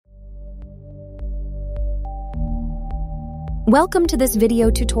Welcome to this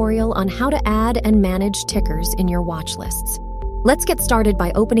video tutorial on how to add and manage tickers in your watch lists. Let's get started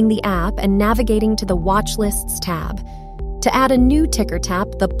by opening the app and navigating to the Watch Lists tab. To add a new ticker, tap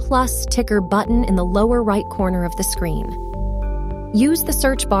the plus ticker button in the lower right corner of the screen. Use the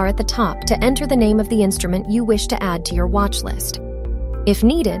search bar at the top to enter the name of the instrument you wish to add to your watch list. If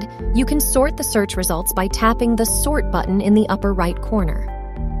needed, you can sort the search results by tapping the Sort button in the upper right corner.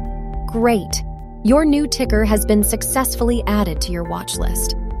 Great! Your new ticker has been successfully added to your watch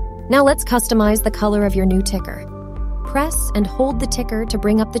list. Now let's customize the color of your new ticker. Press and hold the ticker to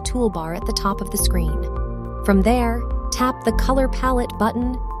bring up the toolbar at the top of the screen. From there, tap the Color Palette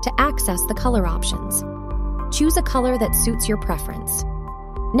button to access the color options. Choose a color that suits your preference.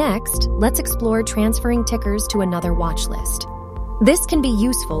 Next, let's explore transferring tickers to another watch list. This can be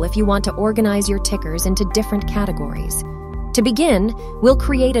useful if you want to organize your tickers into different categories. To begin, we'll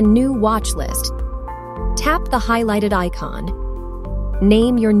create a new watch list. Tap the highlighted icon,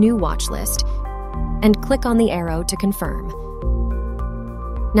 name your new watch list, and click on the arrow to confirm.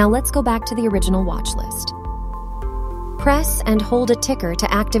 Now let's go back to the original watch list. Press and hold a ticker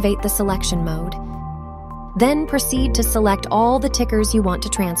to activate the selection mode. Then proceed to select all the tickers you want to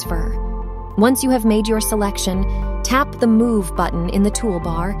transfer. Once you have made your selection, tap the Move button in the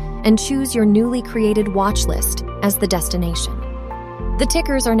toolbar and choose your newly created watch list as the destination. The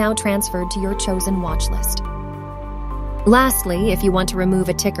tickers are now transferred to your chosen watch list. Lastly, if you want to remove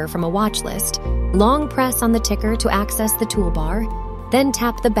a ticker from a watch list, long press on the ticker to access the toolbar, then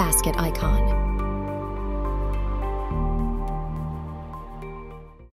tap the basket icon.